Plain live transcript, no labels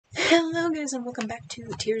Hello guys and welcome back to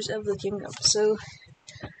Tears of the Kingdom. So,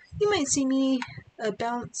 you might see me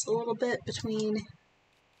bounce a little bit between...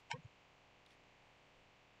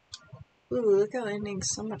 Ooh, look how ending's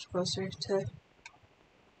so much closer to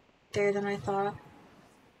there than I thought.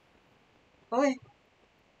 Okay.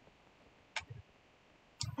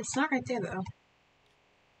 It's not right there though.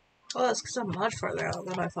 Oh, that's because I'm much farther out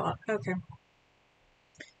than I thought. Okay.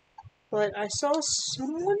 But I saw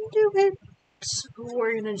someone do it, so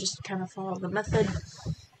we're gonna just kind of follow the method,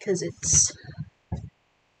 because it's...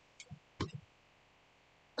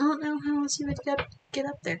 I don't know how else you would get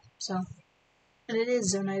up there, so... And it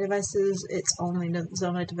is Zonai devices, it's only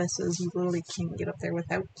Zonai devices, you literally can't get up there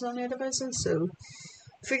without Zonai devices, so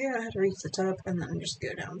figure out how to reach the top and then just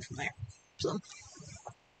go down from there. So,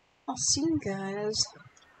 I'll see you guys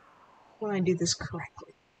when I do this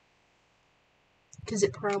correctly. Because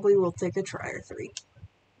it probably will take a try or three.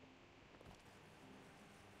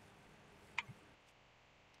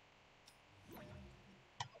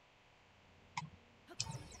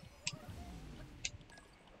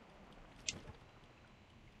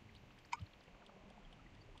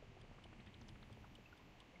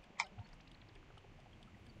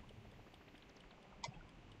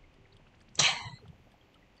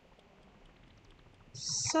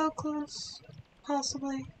 So close,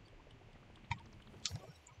 possibly.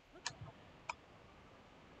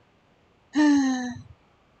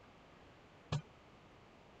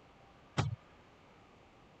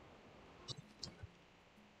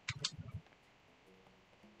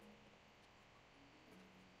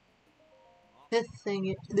 This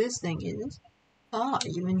thing is... Ah,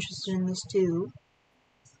 you're interested in this too?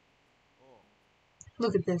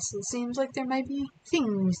 Look at this, it seems like there might be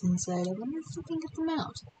things inside. I wonder if we can get them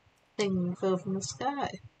out. Thing fell from the sky.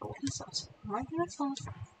 But what is that? Why did it fall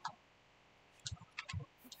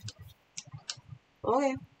from?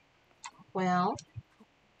 Okay. Well,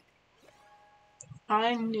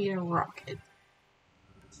 I need a rocket.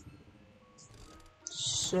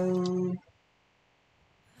 So...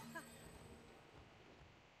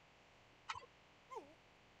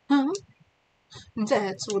 Huh?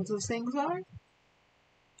 That's what those things are?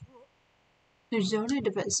 There's Zonai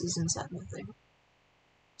devices inside the thing.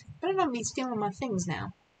 Better not be stealing my things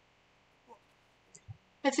now.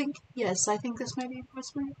 I think this might be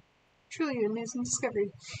possible. Truly an amazing discovery.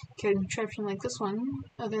 Contraption like this one,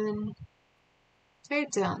 other than Fairy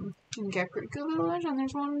Town. In Gaprico Village, and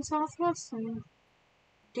there's one in Southwest, and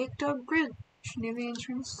Dake Dog Bridge, near the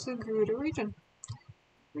entrance to the Garuda region.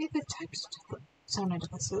 Read the types of Zonai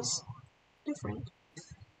devices. Different.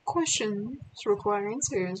 Questions require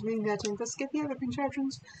answers. We've got to investigate the other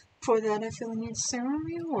contraptions. Before that, I feel the need to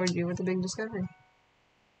ceremony or do with the big discovery.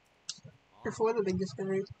 Before the big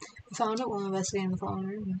discovery, we found it while investigating the fallen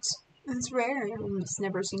ruins. It's rare, and it's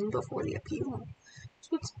never seen before the upheaval.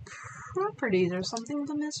 So its properties are something of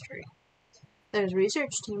a mystery. There's a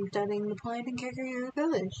research team studying the plant in Kakaryu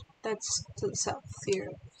Village. That's to the south, here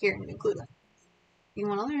in Nucluda. If you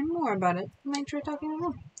want to learn more about it, make sure talking to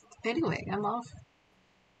them. Anyway, I'm off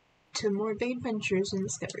to more big adventures and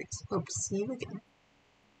discoveries. Hope to see you again.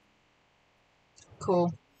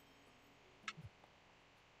 Cool.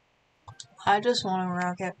 I just want a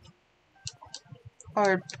rocket.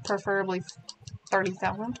 Or preferably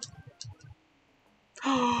 30,000.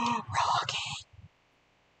 Rocket!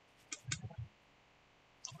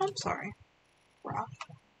 I'm sorry. Rock.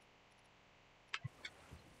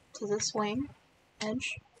 To this wing.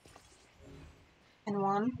 Edge. And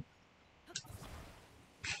one.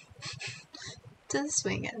 To the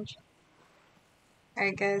swing edge.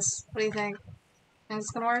 Alright guys, what do you think? Think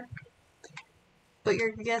it's gonna work? Put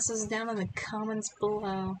your guesses down in the comments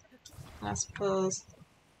below, I suppose.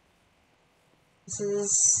 This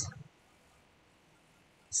is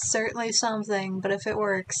certainly something, but if it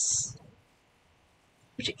works,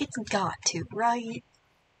 which it's got to, right?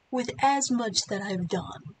 With as much that I've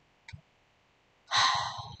done.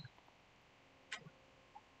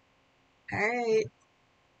 Alright.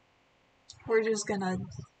 We're just gonna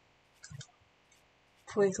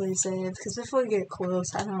quickly save, because if we get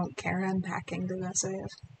close, I don't care, I'm packing to go save.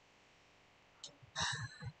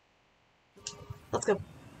 Let's go.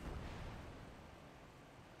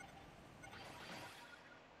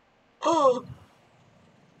 Oh!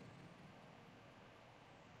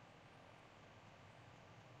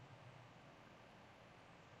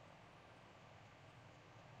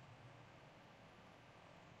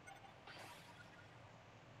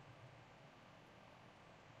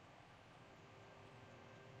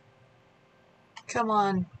 Come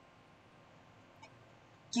on.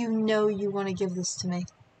 You know you want to give this to me.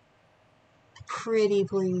 Pretty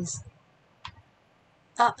please.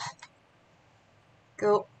 Up.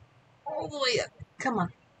 Go all the way up. Come on.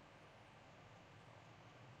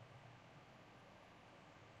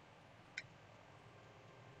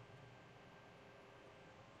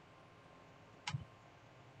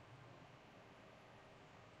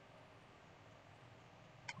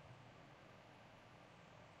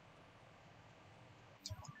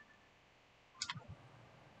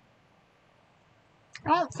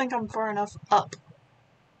 I don't think I'm far enough up.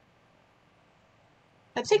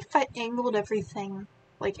 I think if I angled everything,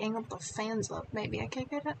 like angled the fans up, maybe I could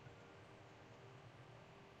get it.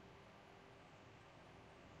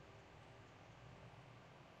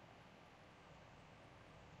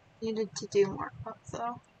 Needed to do more up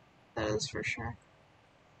though. That is for sure.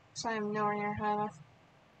 So I am nowhere near high enough.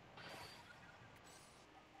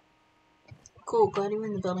 Cool, glad you were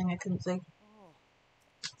in the building, I couldn't see.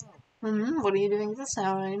 What are you doing this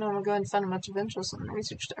now? You know, I'm going to find a bunch of interest in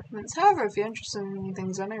research documents. However, if you're interested in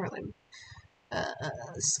anything zoning-related,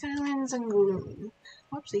 Skylands and Gloom.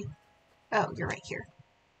 Whoopsie. Oh, you're right here.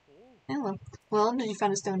 Hello. Well, did you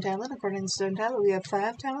find a stone tablet? According to the stone tablet, we have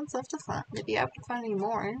 5 tablets left to find. If you happen to find any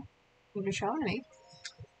more, you can show me.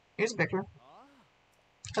 Here's a picture.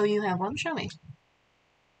 Oh, you have one? Show me.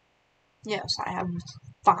 Yes, I have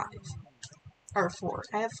 5. Or 4.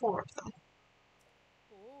 I have 4 of them.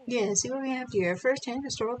 Yeah, see what we have here. First-hand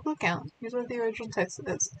historical account. Here's what the original text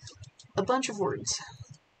is. A bunch of words.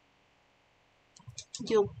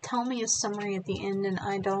 You'll tell me a summary at the end, and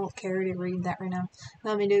I don't care to read that right now.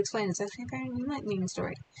 Allow me to explain. It's actually a very enlightening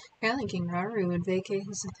story. Apparently, King Raru would vacate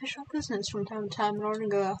his official business from time to time in order to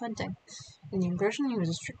go out hunting. And the impression he was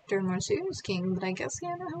a stricter, more serious king, but I guess he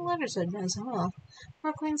had a letter said as well.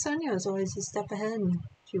 Our Queen Sonia was always a step ahead, and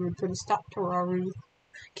she would put a stop to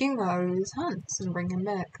King Raru's hunts and bring him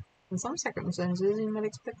back. In some circumstances, you might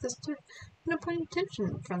expect this to appoint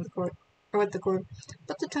attention from the court, or with the court,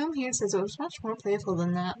 but the tome here says it was much more playful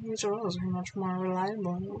than that. These rules are much more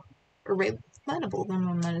relatable than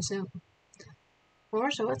one might assume.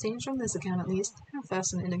 Or so it seems from this account, at least. How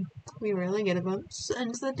fascinating. We rarely get a glimpse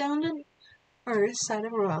into the down to earth side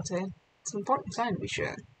of royalty. It's an important sign, to be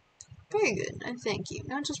sure. Very good, and thank you,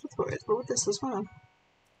 not just with words, but with this as well.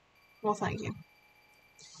 Well, thank you.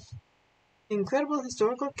 Incredible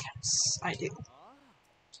historical accounts. I do.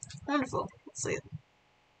 Wonderful. Let's see it.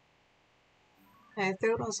 My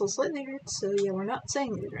throat also slightly hurts, so yeah, we're not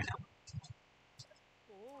saying these right now.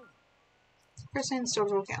 First-hand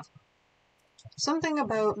historical account. Something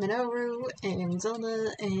about Minoru and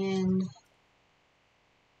Zelda and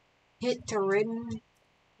Hit to Ridden.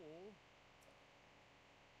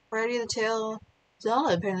 Variety of the Tale.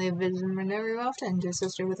 Zelda apparently visited Minoru often to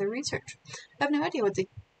assist her with her research. I have no idea what the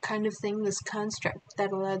kind of thing this construct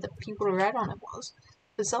that allowed the people to write on it was,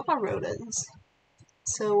 but Zelda wrote it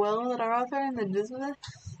so well that our author and the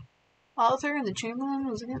Chamberlain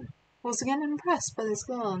was again impressed by the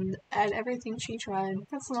skill and at everything she tried.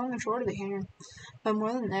 That's the long and short of it here. But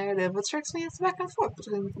more than narrative, what strikes me is the back and forth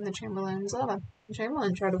between the Chamberlain and Zelda. The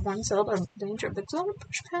Chamberlain tried to warn Zelda of danger, but Zelda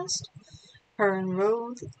pushed past her and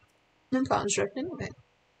wrote the construct anyway.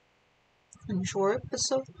 In short, but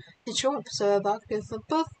so evocative of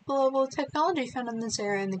both the level of technology found in this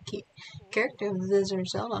era and the key character of the visitor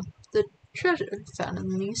Zelda. The treasure found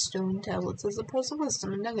in these stone tablets is the pearls of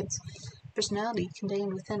wisdom and nuggets of personality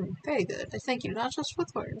contained within. Very good. I thank you, not just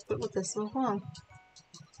with words, but with this as well.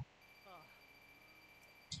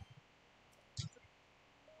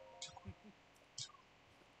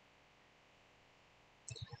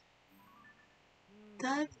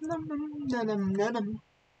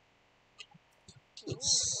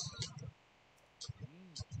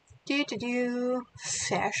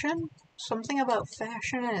 Fashion? Something about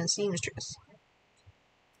fashion and a seamstress.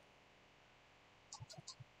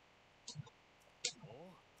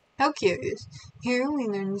 How curious. Here we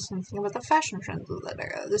learn something about the fashion trends of that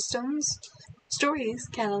era. The stories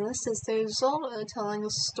catalyst is the result of telling a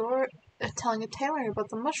tailor about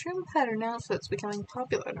the mushroom pattern outfits becoming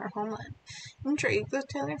popular in our homeland. Intrigued, the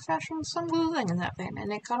tailor fashioned some clothing in that vein,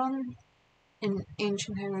 and it caught on in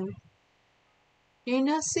ancient Hyrule.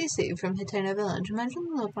 Sisi from Hitena village mentioned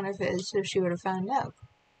the look on her face if she would have found out.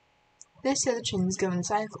 They say the trends go in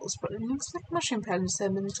cycles, but it looks like mushroom patterns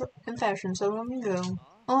have been in fashion so long ago.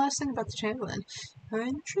 The last thing about the Chamberlain, her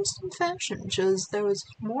interest in fashion shows there was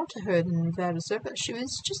more to her than that of service. She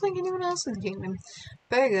was just like anyone else in the kingdom.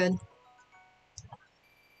 Very good.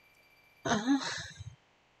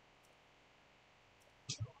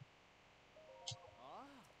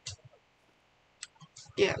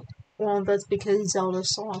 Yeah, well, that's because Zelda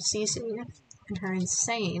saw Cece and her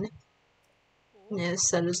insaneness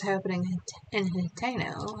that is happening in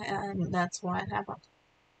Hiteno, and that's why it happened.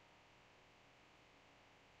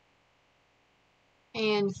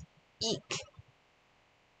 And eek.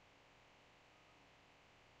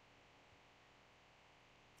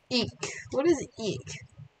 Eek. What is eek?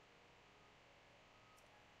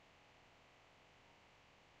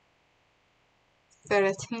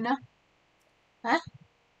 Feratina? Huh?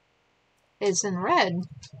 It's in red.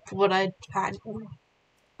 What my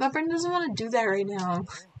brain doesn't want to do that right now.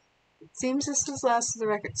 It seems this is last of the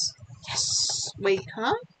records. Yes! Wait,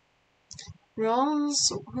 huh?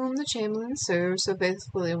 Realms whom the Chamberlain served so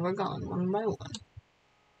faithfully were gone, one by one.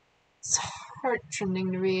 It's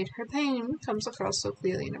heart-rending to read. Her pain comes across so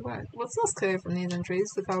clearly in her work. What's less clear from these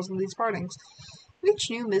entries, the cause of these partings? Each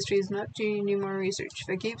new mystery is not to do more research.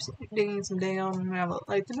 If I keep digging someday, I'll unravel it.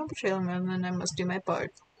 Like the noble trailer man, then I must do my part.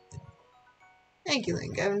 Thank you,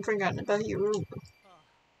 Link. I haven't forgotten about you.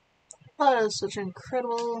 Oh, that is such an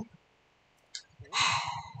incredible...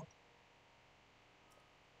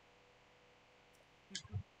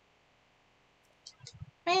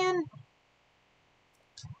 Man!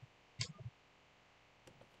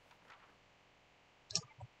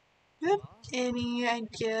 Do you have any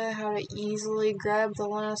idea how to easily grab the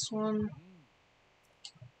last one?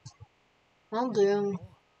 I'll do. I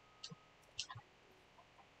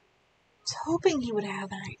was hoping he would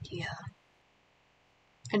have an idea.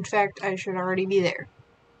 In fact, I should already be there.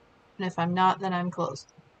 And if I'm not, then I'm close.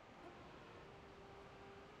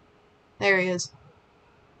 There he is.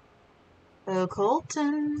 Oh,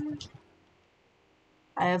 Koltin.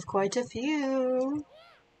 I have quite a few.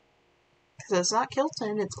 Because it's not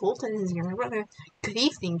Koltin, it's Koltin, his younger brother. Good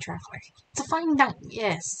evening, traveler. It's a fine night,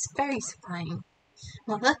 yes, very fine.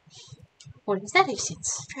 Mother, what is that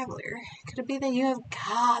essence, traveler? Could it be that you have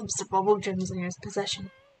gobs of bubble gems in your possession?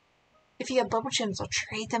 If you have bubble gems, I'll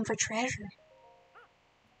trade them for treasure.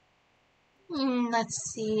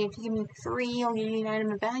 Let's see, if you give me 3, I'll give you an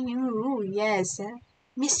item of value. Ooh, yes,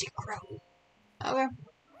 Mystic Grove. Okay.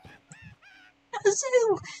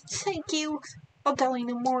 Zoo! Thank you! I'll tell you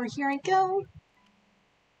no more. Here I go.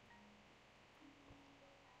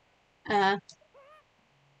 Oh,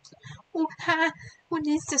 ha! What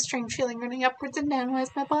is this strange feeling running upwards and downwards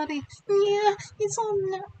my body? Yeah, it's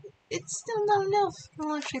still not enough.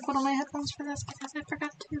 I'll actually put on my headphones for this because I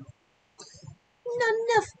forgot to. Not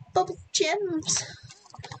enough bubble gems.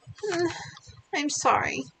 I'm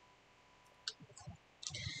sorry.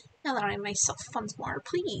 Now that I am myself once more,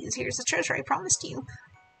 please, here's the treasure I promised you.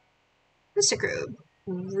 Mr. Grove,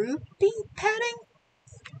 rupee padding?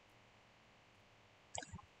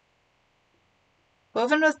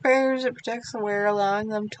 Woven with prayers, it protects the wearer, allowing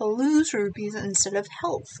them to lose rupees instead of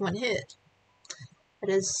health when hit. It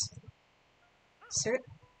is...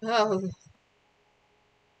 Oh.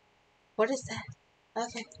 What is that?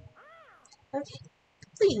 Okay. Okay.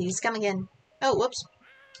 Please, come again. Oh, whoops.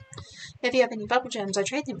 If you have any bubble gems, I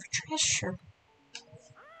trade them for treasure.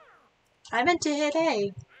 I meant to hit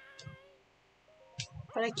A.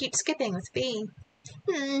 But I keep skipping with B.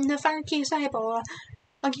 The fire keeps eyeball.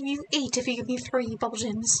 I'll give you 8 if you give me 3 bubble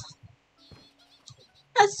gems.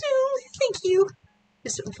 Azul, thank you.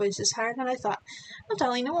 His voice is higher than I thought. I'll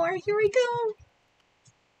tell you no more. Here we go.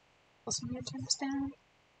 Also, I'm going to turn this down.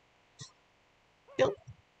 Yep.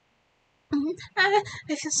 I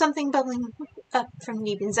feel something bubbling up from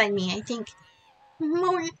deep inside me, I think.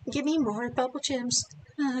 More. Give me more bubble gems.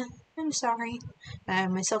 I'm sorry. I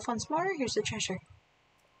have myself once more. Here's the treasure.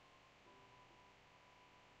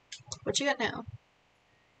 What you got now?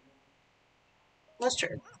 Let's try.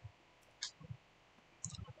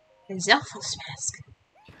 A Zelphos mask.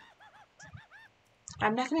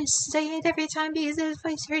 I'm not going to say it every time because his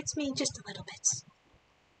voice hurts me just a little bit.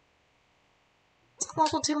 It's a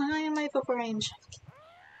level too high in my vocal range.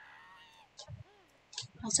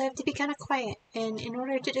 Also, I have to be kind of quiet, and in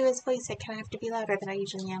order to do his voice, I kind of have to be louder than I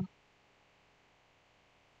usually am.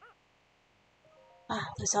 Ah,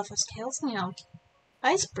 the Zelphos tails now.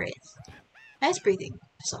 Ice breath. Ice breathing.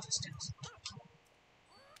 Zelphos tails.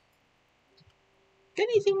 Got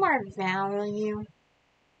anything more value?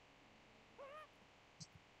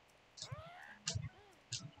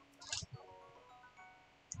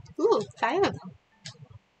 Ooh, 5 of them.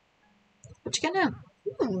 What you got now?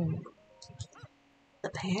 Ooh. The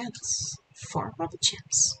pants. 4 bubble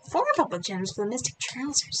gems. 4 bubble gems for the mystic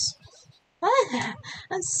trousers. Ah,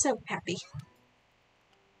 I'm so happy.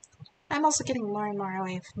 I'm also getting more and more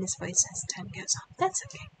away from this voice as time goes on. That's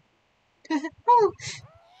okay. Oh,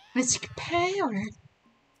 mystic power.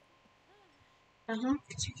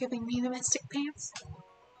 Because you're giving me the mystic pants.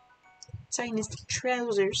 Sorry, mystic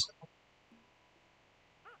trousers.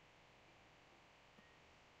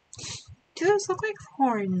 Do those look like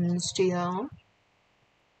horns to you?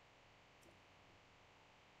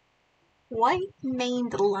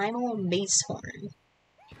 White-maned Lionel Macehorn.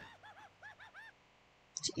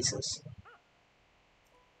 Jesus.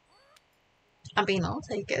 I mean, I'll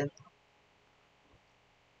take it.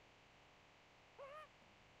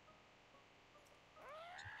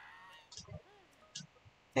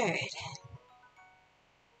 Alright.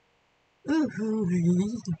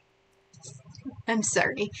 Ooh. I'm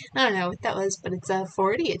sorry. I don't know what that was, but it's a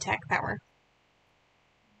 40 attack power.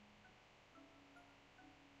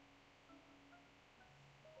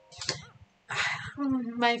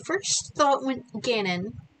 My first thought went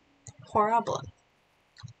Ganon. Horrible.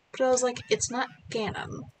 But I was like, it's not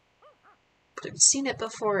Ganon. But I've seen it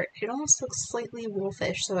before. It almost looks slightly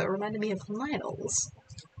wolfish, so it reminded me of Lionel's.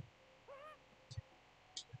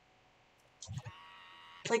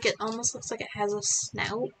 Like, it almost looks like it has a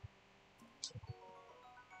snout.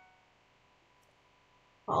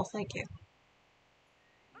 Well, thank you.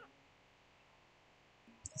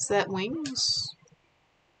 Is that wings?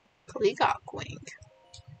 Polygon wing.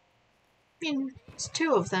 I mean, it's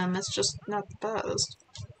two of them, it's just not the best.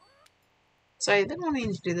 So I've been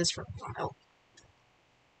wanting to do this for a while.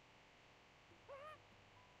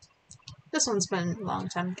 This one's been a long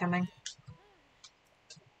time coming.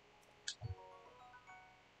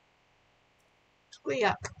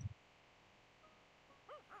 Yuck.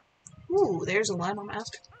 Ooh, there's a Lionel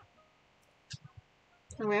mask.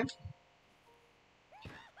 Okay.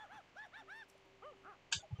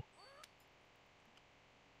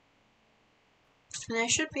 And I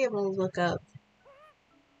should be able to look up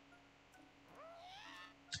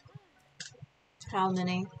how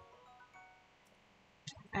many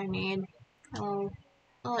I need. I'll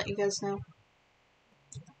let you guys know.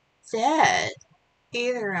 That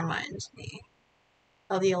either reminds me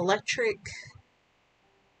of the electric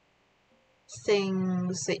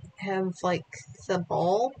things that have, like, the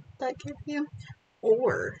ball that give you,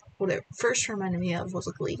 or what it first reminded me of was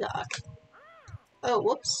a Gleegok. Oh,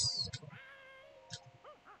 whoops.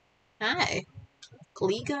 Hi.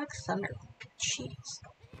 Gleegok Thunder. Jeez.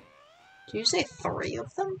 Did you say 3 of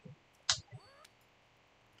them?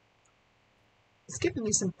 It's giving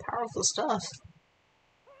me some powerful stuff.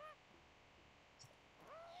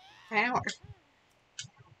 Power.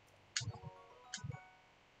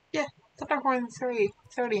 Yeah, Thunderhorn 3.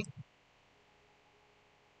 30.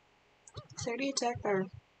 30 attack power.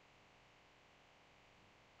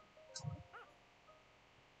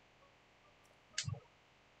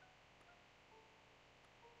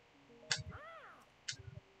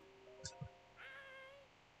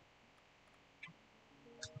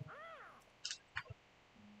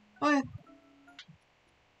 Oh yeah.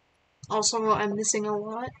 Also, I'm missing a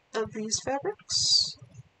lot of these fabrics,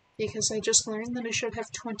 because I just learned that I should have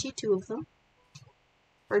 22 of them.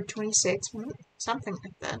 Or 26, something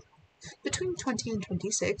like that. Between 20 and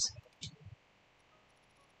 26.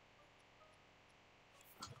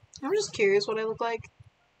 I'm just curious what I look like.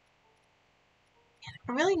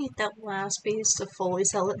 I really need that last piece to fully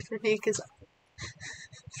sell it for me, because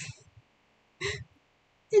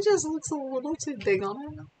it just looks a little too big on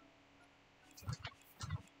it.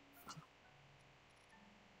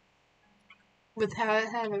 With how I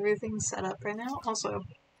have everything set up right now. Also,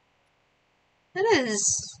 it is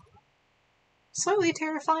slightly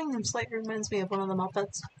terrifying and slightly reminds me of one of the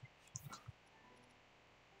Muppets.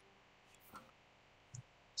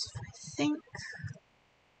 So I think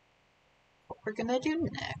what we're gonna do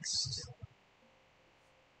next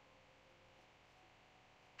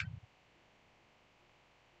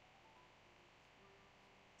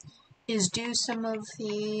is do some of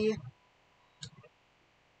the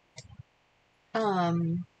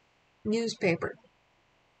newspaper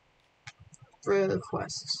for the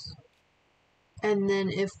quests. And then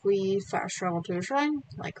if we fast travel to a shrine,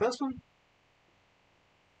 like this one,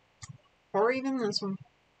 or even this one,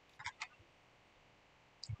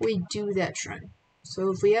 we do that shrine.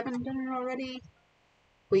 So if we haven't done it already,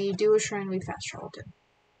 we do a shrine, we fast travel to.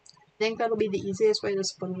 I think that'll be the easiest way to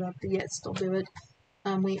split it up, but yet still do it.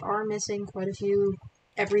 We are missing quite a few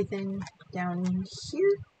everything down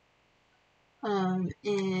here.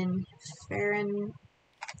 In Farron,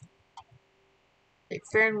 like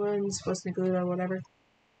Farron Ruins, West Negluda, whatever.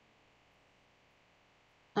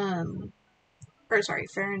 Or sorry,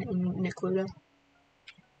 Farron and Necluda.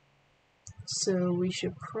 So we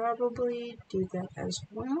should probably do that as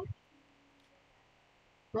well.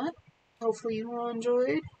 But hopefully you all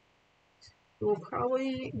enjoyed. We'll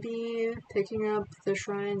probably be picking up the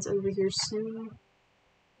shrines over here soon,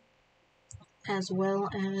 as well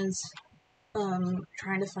as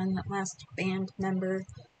trying to find that last band member,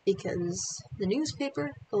 because the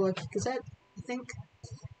newspaper, the Lucky Gazette, I think,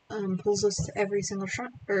 pulls us to every single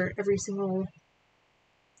every single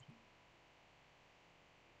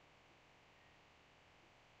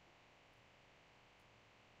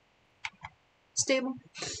stable.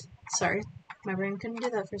 Sorry, my brain couldn't do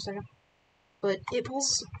that for a second. But it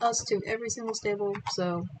pulls us to every single stable,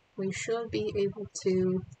 so we should be able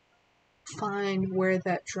to find where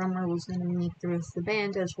that drummer was going to meet the rest of the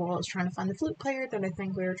band, as well as trying to find the flute player that I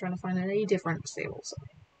think we were trying to find in a different stable. So,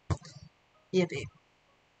 yippee.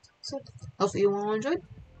 So, hopefully you all enjoyed.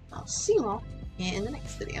 I'll see you all in the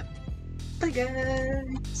next video. Bye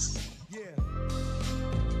guys!